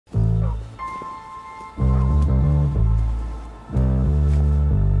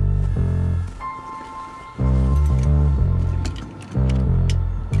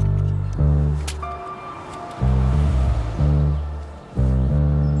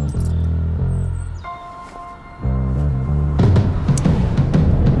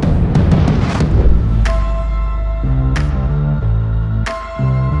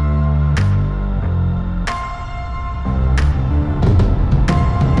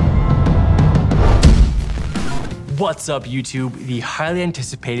What's up, YouTube? The highly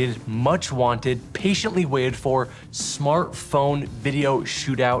anticipated, much wanted, patiently waited for smartphone video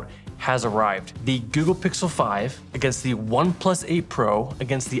shootout has arrived. The Google Pixel 5 against the OnePlus 8 Pro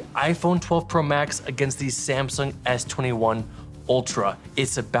against the iPhone 12 Pro Max against the Samsung S21 Ultra.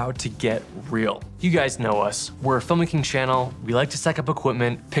 It's about to get real. You guys know us. We're a filmmaking channel. We like to stack up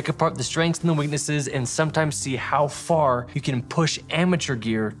equipment, pick apart the strengths and the weaknesses, and sometimes see how far you can push amateur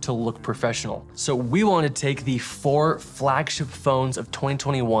gear to look professional. So we want to take the 4 flagship phones of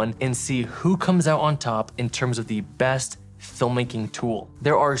 2021 and see who comes out on top in terms of the best filmmaking tool.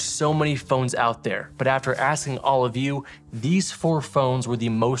 There are so many phones out there, but after asking all of you, these 4 phones were the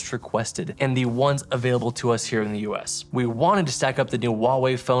most requested and the ones available to us here in the US. We wanted to stack up the new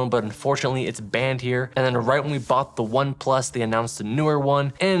Huawei phone, but unfortunately it's banned here. And then right when we bought the OnePlus, they announced a newer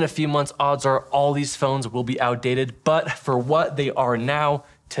one. And in a few months, odds are all these phones will be outdated, but for what they are now,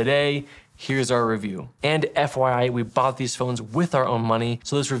 today, here's our review. And FYI, we bought these phones with our own money,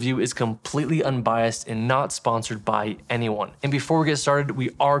 so this review is completely unbiased and not sponsored by anyone. And before we get started, we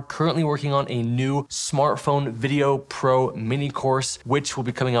are currently working on a new smartphone video pro mini course, which will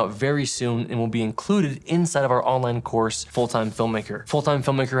be coming out very soon and will be included inside of our online course, Full-Time Filmmaker. Full-Time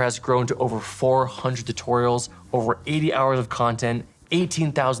Filmmaker has grown to over 400 tutorials, over 80 hours of content,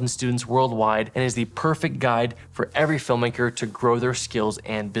 18,000 students worldwide, and is the perfect guide for every filmmaker to grow their skills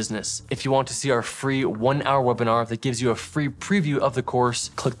and business. If you want to see our free 1-hour webinar that gives you a free preview of the course,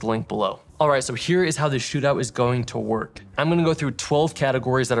 click the link below. All right, so here is how the shootout is going to work. I'm gonna go through 12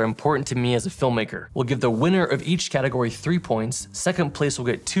 categories that are important to me as a filmmaker. We'll give the winner of each category 3 points, second place will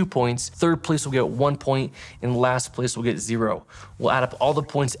get 2 points, third place will get 1 point, and last place will get 0. We'll add up all the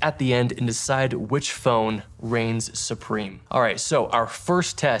points at the end and decide which phone reigns supreme. All right, so our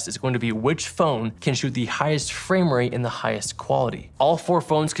first test is going to be which phone can shoot the highest frame rate and the highest quality. All 4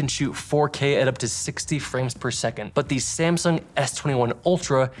 phones can shoot 4K at up to 60 frames per second, but the Samsung S21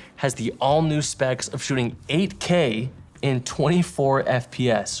 Ultra has the all-new specs of shooting 8K in 24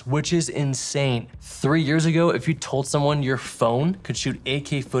 FPS, which is insane. 3 years ago, if you told someone your phone could shoot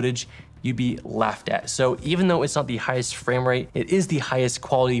 8K footage, you'd be laughed at. So even though it's not the highest frame rate, it is the highest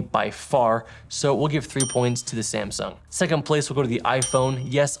quality by far, so we'll give 3 points to the Samsung. Second place will go to the iPhone.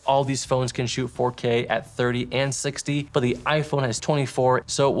 Yes, all these phones can shoot 4K at 30 and 60, but the iPhone has 24,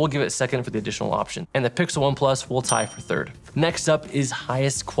 so we'll give it second for the additional option. And the Pixel OnePlus will tie for third. Next up is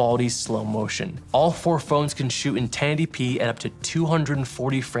highest quality slow motion. All 4 phones can shoot in 1080p at up to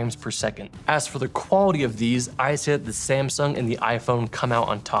 240 frames per second. As for the quality of these, I say that the Samsung and the iPhone come out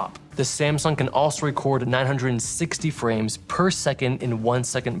on top. The Samsung can also record 960 frames per second in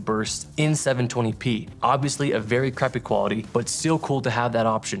 1-second bursts in 720p. Obviously a very crappy quality, but still cool to have that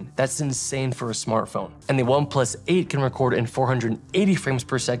option. That's insane for a smartphone. And the OnePlus 8 can record in 480 frames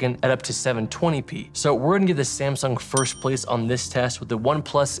per second at up to 720p. So we're gonna give the Samsung first place on this test, with the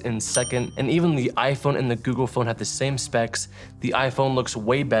OnePlus in second, and even the iPhone and the Google phone have the same specs. The iPhone looks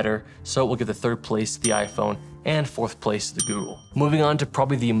way better, so we'll give the third place to the iPhone and fourth place to the Google. Moving on to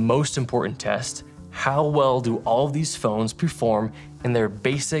probably the most important test, how well do all of these phones perform in their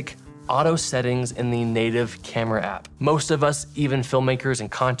basic auto settings in the native camera app? Most of us, even filmmakers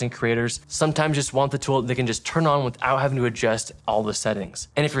and content creators, sometimes just want the tool that they can just turn on without having to adjust all the settings.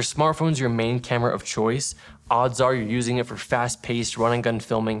 And if your smartphone's your main camera of choice, odds are you're using it for fast-paced run-and-gun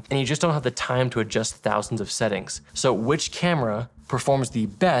filming, and you just don't have the time to adjust thousands of settings. So which camera performs the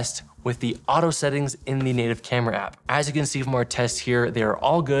best with the auto settings in the native camera app? As you can see from our test here, they are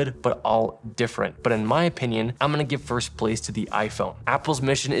all good, but all different. But in my opinion, I'm gonna give first place to the iPhone. Apple's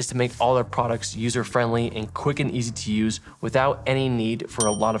mission is to make all their products user-friendly and quick and easy to use without any need for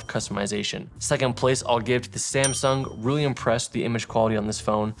a lot of customization. Second place, I'll give to the Samsung. Really impressed with the image quality on this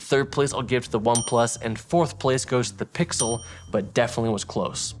phone. Third place, I'll give to the OnePlus, and fourth place goes to the Pixel, but definitely was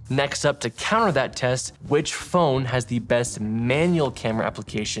close. Next up, to counter that test, which phone has the best manual camera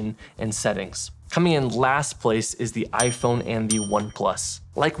application and settings? Coming in last place is the iPhone and the OnePlus.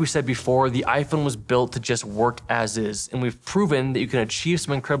 Like we said before, the iPhone was built to just work as is, and we've proven that you can achieve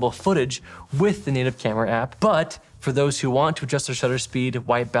some incredible footage with the native camera app, but for those who want to adjust their shutter speed,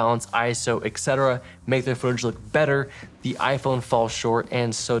 white balance, ISO, etc., make their footage look better, the iPhone falls short,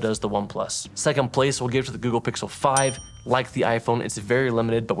 and so does the OnePlus. Second place we'll give to the Google Pixel 5. Like the iPhone, it's very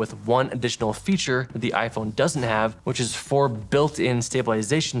limited, but with one additional feature that the iPhone doesn't have, which is 4 built-in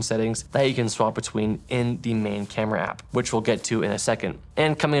stabilization settings that you can swap between in the main camera app, which we'll get to in a second.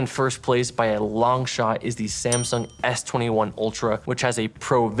 And coming in first place by a long shot is the Samsung S21 Ultra, which has a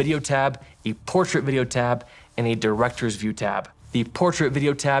Pro Video tab, a Portrait Video tab, and a Director's View tab. The portrait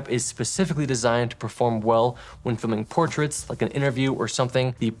video tab is specifically designed to perform well when filming portraits, like an interview or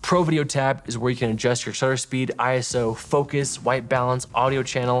something. The Pro Video tab is where you can adjust your shutter speed, ISO, focus, white balance, audio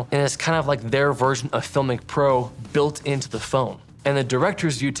channel, and it's kind of like their version of Filmmaker Pro built into the phone. And the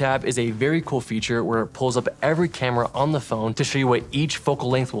Director's View tab is a very cool feature where it pulls up every camera on the phone to show you what each focal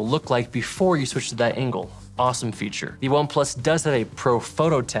length will look like before you switch to that angle. Awesome feature. The OnePlus does have a Pro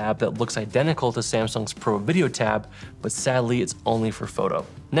Photo tab that looks identical to Samsung's Pro Video tab, but sadly it's only for photo.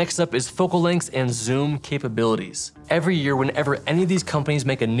 Next up is focal lengths and zoom capabilities. Every year, whenever any of these companies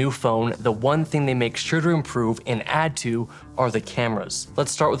make a new phone, the one thing they make sure to improve and add to are the cameras.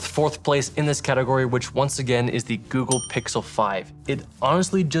 Let's start with fourth place in this category, which once again is the Google Pixel 5. It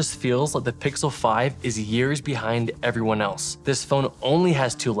honestly just feels like the Pixel 5 is years behind everyone else. This phone only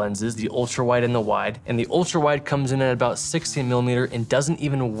has two lenses, the ultra wide and the wide, and the ultra wide comes in at about 16mm and doesn't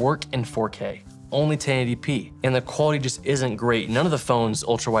even work in 4K. Only 1080p, and the quality just isn't great. None of the phone's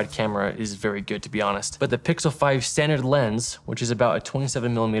ultra-wide camera is very good, to be honest. But the Pixel 5 standard lens, which is about a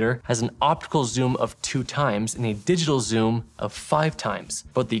 27mm, has an optical zoom of 2 times and a digital zoom of 5 times.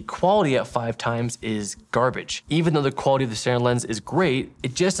 But the quality at 5 times is garbage. Even though the quality of the standard lens is great,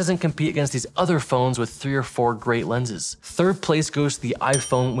 it just doesn't compete against these other phones with 3 or 4 great lenses. Third place goes to the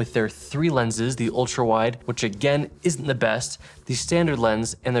iPhone with their 3 lenses, the ultra-wide, which again isn't the best, the standard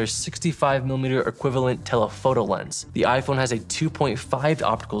lens, and their 65mm equivalent telephoto lens. The iPhone has a 2.5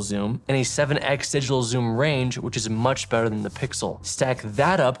 optical zoom and a 7x digital zoom range, which is much better than the Pixel. Stack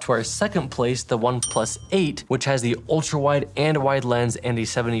that up to our second place, the OnePlus 8, which has the ultra wide and wide lens and a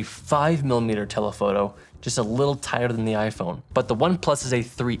 75mm telephoto, just a little tighter than the iPhone. But the OnePlus is a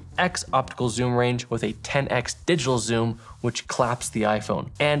 3x optical zoom range with a 10x digital zoom, which claps the iPhone.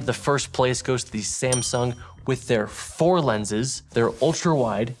 And the first place goes to the Samsung with their 4 lenses, their ultra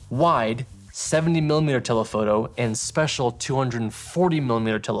wide, 70mm telephoto, and special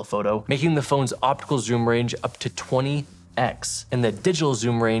 240mm telephoto, making the phone's optical zoom range up to 20x, and the digital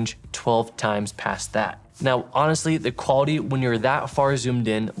zoom range 12 times past that. Now, honestly, the quality when you're that far zoomed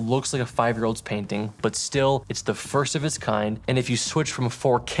in looks like a 5-year-old's painting, but still, it's the first of its kind, and if you switch from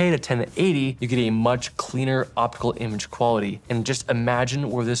 4K to 1080, you get a much cleaner optical image quality, and just imagine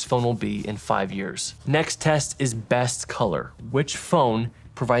where this phone will be in 5 years. Next test is best color. Which phone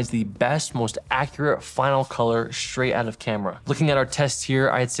provides the best, most accurate final color straight out of camera? Looking at our test here,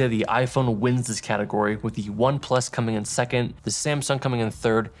 I'd say the iPhone wins this category, with the OnePlus coming in second, the Samsung coming in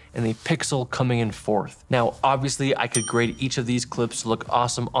third, and the Pixel coming in fourth. Now, obviously, I could grade each of these clips to look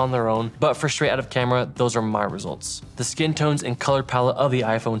awesome on their own, but for straight out of camera, those are my results. The skin tones and color palette of the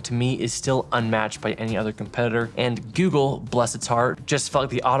iPhone to me is still unmatched by any other competitor, and Google, bless its heart, just felt like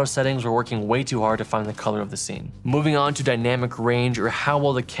the auto settings were working way too hard to find the color of the scene. Moving on to dynamic range, or how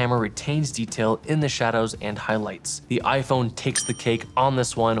well the camera retains detail in the shadows and highlights. The iPhone takes the cake on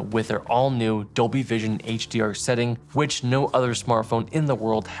this one with their all-new Dolby Vision HDR setting, which no other smartphone in the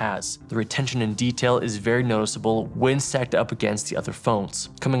world has. The retention and detail is very noticeable when stacked up against the other phones.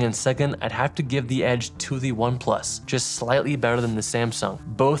 Coming in second, I'd have to give the edge to the OnePlus, just slightly better than the Samsung,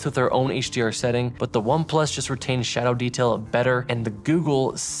 both with their own HDR setting, but the OnePlus just retains shadow detail better, and the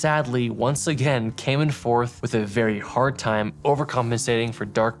Google, sadly, once again came in fourth with a very hard time overcompensating for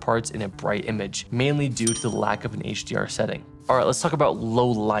dark parts in a bright image, mainly due to the lack of an HDR setting. Alright, let's talk about low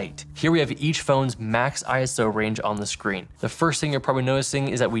light. Here we have each phone's max ISO range on the screen. The first thing you're probably noticing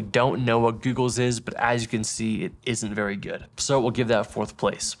is that we don't know what Google's is, but as you can see, it isn't very good. So we'll give that fourth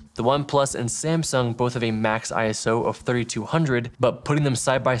place. The OnePlus and Samsung both have a max ISO of 3200, but putting them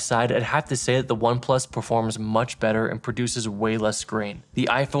side by side, I'd have to say that the OnePlus performs much better and produces way less grain. The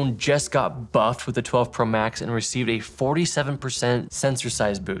iPhone just got buffed with the 12 Pro Max and received a 47% sensor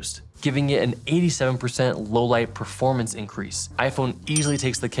size boost, giving it an 87% low light performance increase. iPhone easily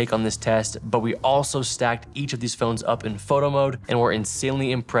takes the cake on this test, but we also stacked each of these phones up in photo mode and were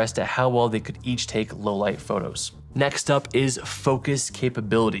insanely impressed at how well they could each take low light photos. Next up is focus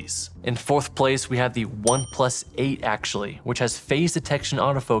capabilities. In fourth place, we have the OnePlus 8 actually, which has phase detection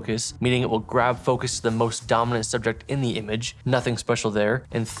autofocus, meaning it will grab focus to the most dominant subject in the image. Nothing special there.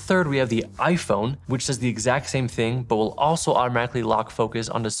 And third, we have the iPhone, which does the exact same thing, but will also automatically lock focus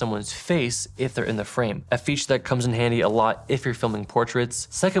onto someone's face if they're in the frame. A feature that comes in handy a lot if you're filming portraits.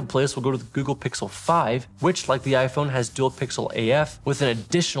 Second place will go to the Google Pixel 5, which, like the iPhone, has dual pixel AF with an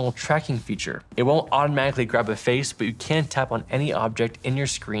additional tracking feature. It won't automatically grab a face, but you can tap on any object in your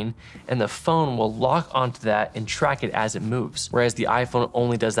screen and the phone will lock onto that and track it as it moves, whereas the iPhone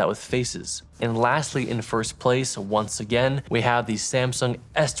only does that with faces. And lastly, in first place, once again, we have the Samsung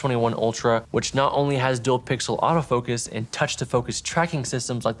S21 Ultra, which not only has dual pixel autofocus and touch-to-focus tracking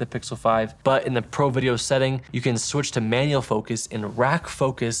systems like the Pixel 5, but in the Pro Video setting, you can switch to manual focus and rack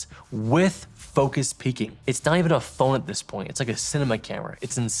focus with focus peaking. It's not even a phone at this point, it's like a cinema camera.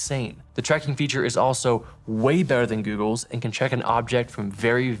 It's insane. The tracking feature is also way better than Google's and can track an object from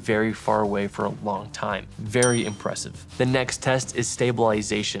very, very far away for a long time. Very impressive. The next test is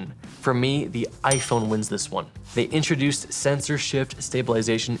stabilization. For me, the iPhone wins this one. They introduced sensor shift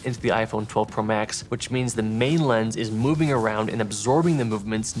stabilization into the iPhone 12 Pro Max, which means the main lens is moving around and absorbing the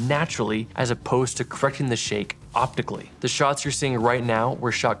movements naturally as opposed to correcting the shake optically. The shots you're seeing right now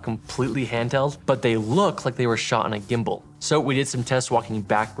were shot completely handheld, but they look like they were shot on a gimbal. So we did some tests walking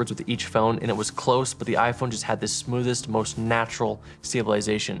backwards with each phone and it was close, but the iPhone just had the smoothest, most natural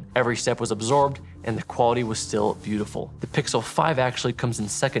stabilization. Every step was absorbed and the quality was still beautiful. The Pixel 5 actually comes in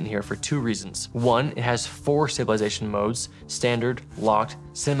second here for two reasons. One, it has 4 stabilization modes: standard, locked,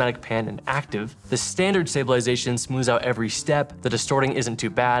 cinematic pan, and active. The standard stabilization smooths out every step, the distorting isn't too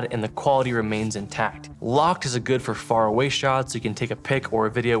bad, and the quality remains intact. Locked is good for far away shots, so you can take a pic or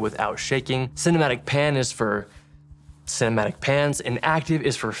a video without shaking. Cinematic pan is for cinematic pans, and active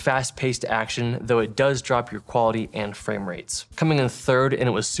is for fast-paced action, though it does drop your quality and frame rates. Coming in third, and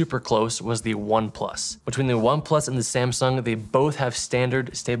it was super close, was the OnePlus. Between the OnePlus and the Samsung, they both have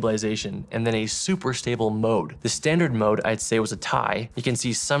standard stabilization and then a super stable mode. The standard mode, I'd say, was a tie. You can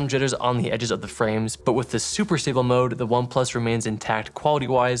see some jitters on the edges of the frames, but with the super stable mode, the OnePlus remains intact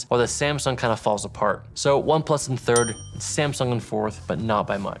quality-wise, while the Samsung kind of falls apart. So OnePlus in third, Samsung in fourth, but not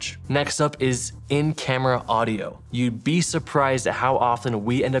by much. Next up is in-camera audio. You'd be surprised at how often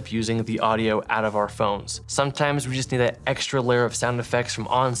we end up using the audio out of our phones. Sometimes we just need that extra layer of sound effects from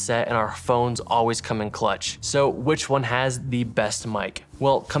on set and our phones always come in clutch. So which one has the best mic?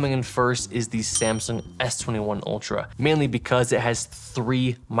 Well, coming in first is the Samsung S21 Ultra, mainly because it has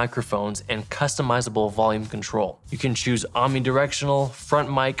 3 microphones and customizable volume control. You can choose omnidirectional,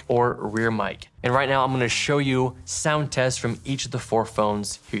 front mic, or rear mic. And right now I'm gonna show you sound tests from each of the 4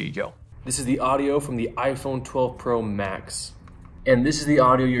 phones. Here you go. This is the audio from the iPhone 12 Pro Max. And this is the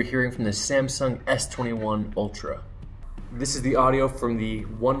audio you're hearing from the Samsung S21 Ultra. This is the audio from the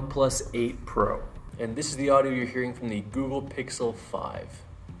OnePlus 8 Pro. And this is the audio you're hearing from the Google Pixel 5.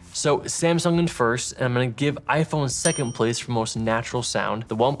 So Samsung in first, and I'm gonna give iPhone second place for most natural sound.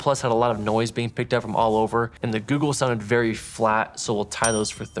 The OnePlus had a lot of noise being picked up from all over, and the Google sounded very flat, so we'll tie those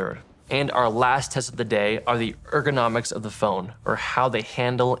for third. And our last test of the day are the ergonomics of the phone, or how they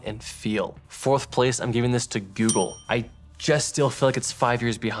handle and feel. Fourth place, I'm giving this to Google. I just still feel like it's 5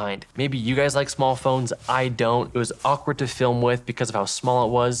 years behind. Maybe you guys like small phones, I don't. It was awkward to film with because of how small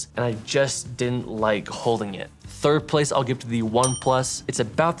it was, and I just didn't like holding it. Third place I'll give to the OnePlus. It's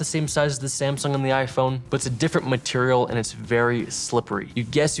about the same size as the Samsung and the iPhone, but it's a different material and it's very slippery. You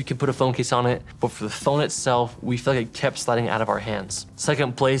guess you can put a phone case on it, but for the phone itself, we feel like it kept sliding out of our hands.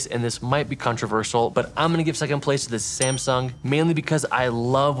 Second place, and this might be controversial, but I'm gonna give second place to the Samsung, mainly because I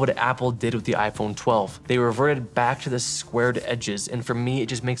love what Apple did with the iPhone 12. They reverted back to the squared edges, and for me, it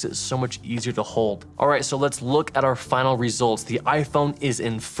just makes it so much easier to hold. All right, so let's look at our final results. The iPhone is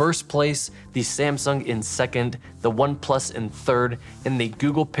in first place, the Samsung in second, the OnePlus in third, and the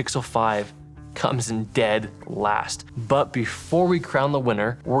Google Pixel 5 comes in dead last. But before we crown the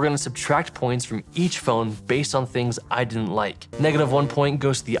winner, we're gonna subtract points from each phone based on things I didn't like. -1 point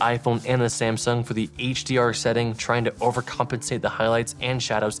goes to the iPhone and the Samsung for the HDR setting, trying to overcompensate the highlights and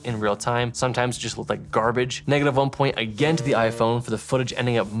shadows in real time. Sometimes it just looked like garbage. -1 point again to the iPhone for the footage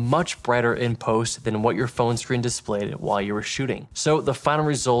ending up much brighter in post than what your phone screen displayed while you were shooting. So the final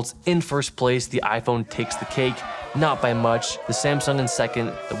results: in first place, the iPhone takes the cake, not by much, the Samsung in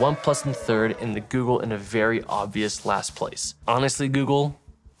second, the OnePlus in third, and the Google in a very obvious last place. Honestly, Google,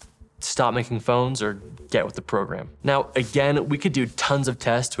 stop making phones or get with the program. Now, again, we could do tons of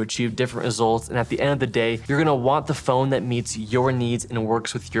tests to achieve different results, and at the end of the day, you're gonna want the phone that meets your needs and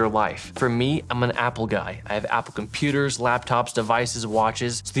works with your life. For me, I'm an Apple guy. I have Apple computers, laptops, devices,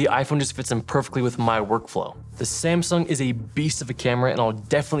 watches, so the iPhone just fits in perfectly with my workflow. The Samsung is a beast of a camera, and I'll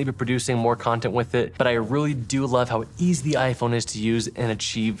definitely be producing more content with it, but I really do love how easy the iPhone is to use and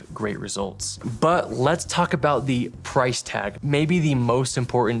achieve great results. But let's talk about the price tag, maybe the most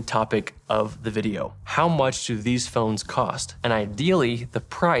important topic of the video. How much do these phones cost? And ideally, the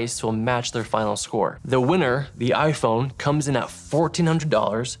price will match their final score. The winner, the iPhone, comes in at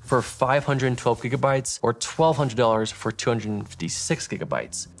 $1,400 for 512 gigabytes or $1,200 for 256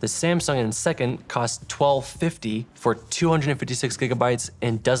 gigabytes. The Samsung in second costs $1,250 for 256 gigabytes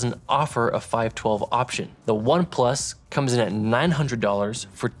and doesn't offer a 512 option. The OnePlus comes in at $900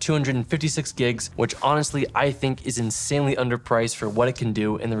 for 256 gigs, which honestly I think is insanely underpriced for what it can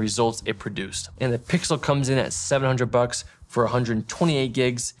do and the results it produced. And the Pixel comes in at $700 for 128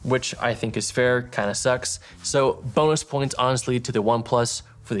 gigs, which I think is fair, kind of sucks. So bonus points honestly to the OnePlus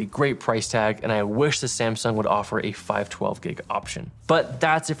for the great price tag, and I wish the Samsung would offer a 512 gig option. But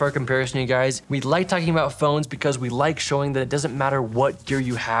that's it for our comparison, you guys. We like talking about phones because we like showing that it doesn't matter what gear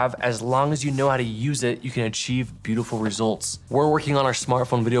you have, as long as you know how to use it, you can achieve beautiful results. We're working on our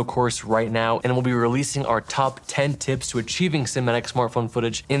smartphone video course right now, and we'll be releasing our top 10 tips to achieving cinematic smartphone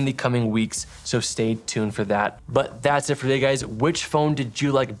footage in the coming weeks, so stay tuned for that. But that's it for today, guys. Which phone did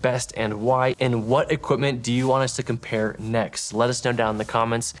you like best and why? And what equipment do you want us to compare next? Let us know down in the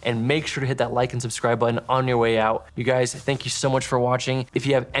comments, and make sure to hit that like and subscribe button on your way out. You guys, thank you so much for watching. If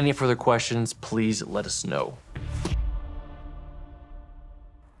you have any further questions, please let us know.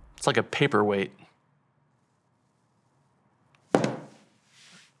 It's like a paperweight.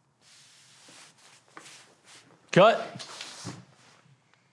 Cut.